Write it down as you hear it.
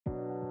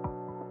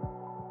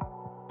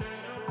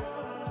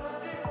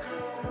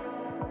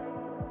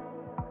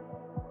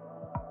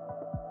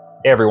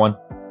Hey everyone,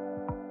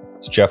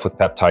 it's Jeff with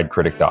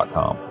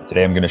PeptideCritic.com.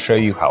 Today I'm going to show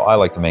you how I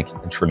like to make an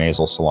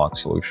intranasal Salon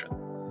solution.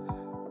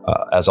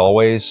 As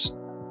always,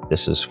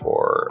 this is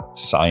for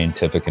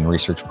scientific and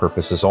research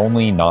purposes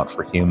only, not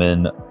for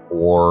human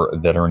or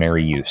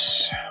veterinary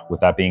use.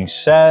 With that being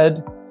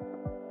said,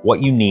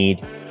 what you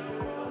need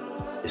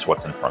is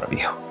what's in front of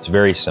you. It's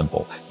very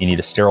simple. You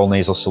need a sterile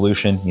nasal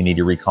solution, you need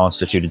a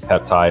reconstituted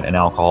peptide, an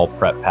alcohol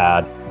prep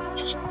pad,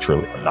 which is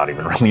truly not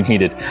even really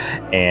needed,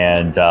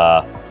 and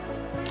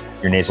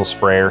your nasal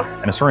sprayer,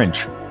 and a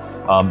syringe.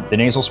 The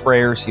nasal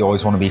sprayers, you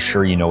always want to be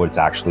sure you know what it's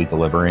actually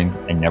delivering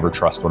and never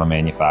trust what a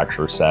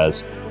manufacturer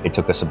says. It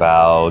took us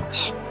about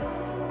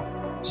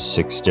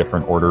 6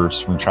 different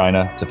orders from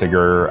China to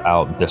figure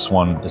out this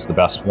one is the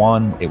best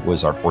one. It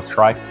was our 4th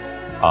try,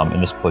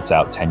 and this puts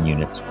out 10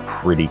 units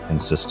pretty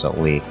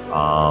consistently.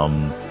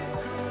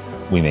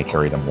 We may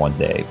carry them one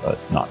day, but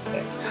not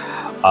today.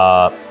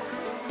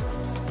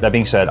 That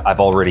being said, I've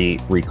already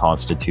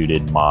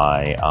reconstituted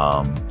my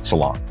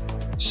Salon.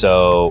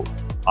 So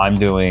I'm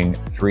doing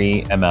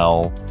 3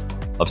 ml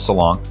of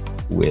Salon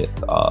with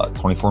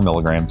 24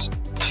 milligrams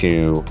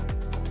to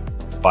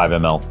 5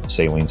 ml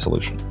saline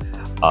solution.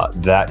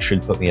 That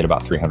should put me at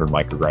about 300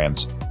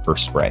 micrograms per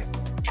spray,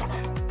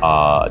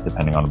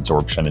 depending on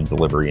absorption and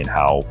delivery and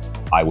how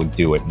I would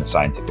do it in a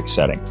scientific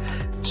setting.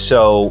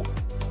 So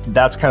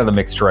that's kind of the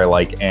mixture I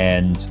like,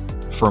 and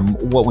from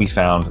what we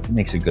found, it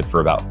makes it good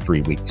for about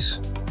 3 weeks,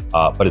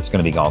 but it's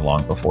going to be gone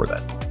long before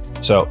then.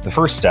 So the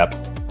first step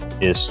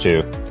is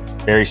to,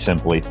 very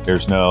simply,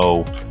 there's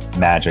no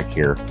magic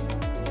here.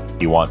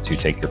 You want to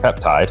take your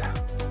peptide,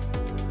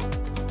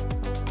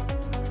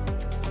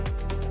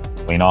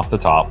 clean off the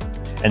top,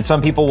 and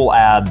some people will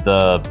add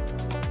the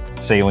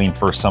saline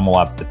first, some will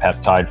add the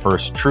peptide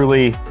first.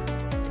 Truly,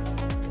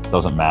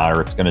 doesn't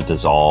matter, it's gonna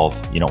dissolve.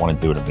 You don't wanna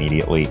do it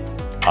immediately.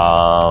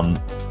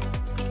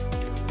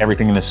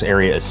 Everything in this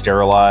area is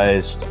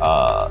sterilized,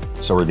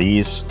 so are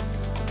these.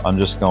 I'm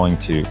just going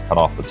to cut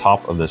off the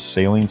top of this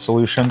saline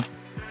solution.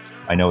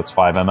 I know it's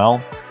 5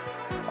 ml,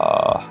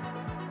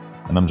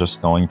 and I'm just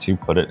going to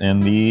put it in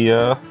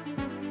the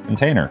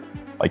container,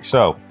 like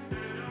so.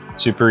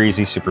 Super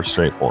easy, super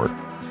straightforward.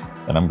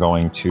 Then I'm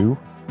going to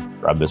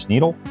grab this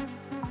needle.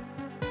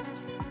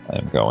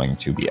 I'm going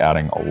to be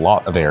adding a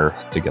lot of air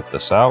to get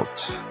this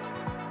out.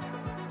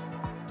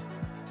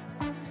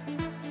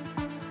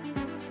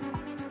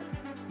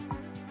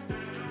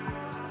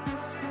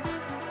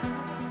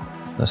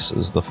 This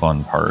is the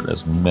fun part,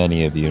 as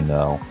many of you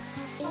know.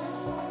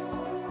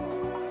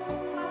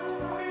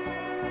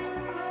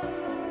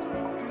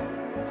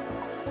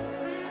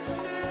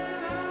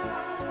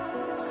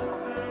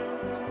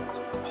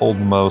 Hold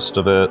most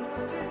of it,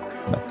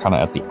 kind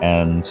of at the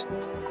end.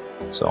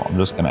 So I'm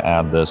just going to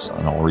add this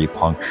and I'll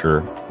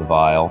repuncture the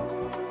vial.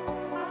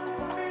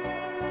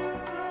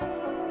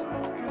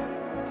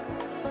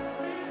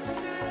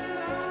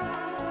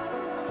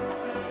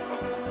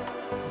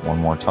 One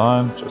more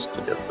time, just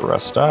to get the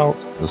rest out.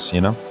 Just,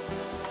 you know,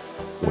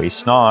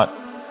 waste not.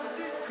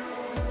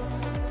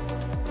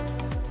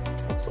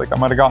 Looks like I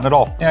might have gotten it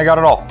all. Yeah, I got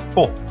it all.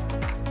 Cool.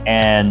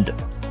 And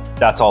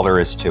that's all there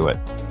is to it.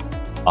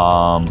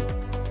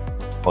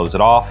 Close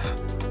it off,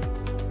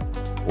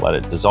 let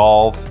it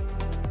dissolve.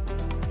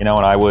 You know,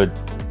 and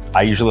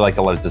I usually like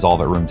to let it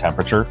dissolve at room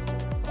temperature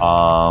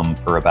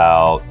for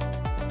about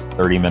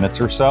 30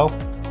 minutes or so.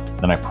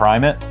 Then I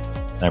prime it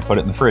and I put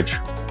it in the fridge.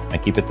 I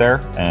keep it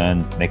there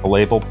and make a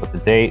label, put the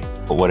date,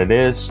 put what it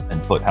is,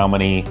 and put how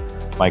many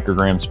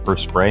micrograms per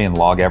spray and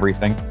log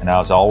everything. And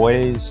as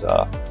always,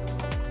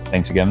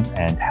 thanks again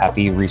and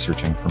happy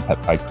researching from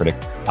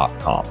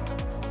PeptideCritic.com.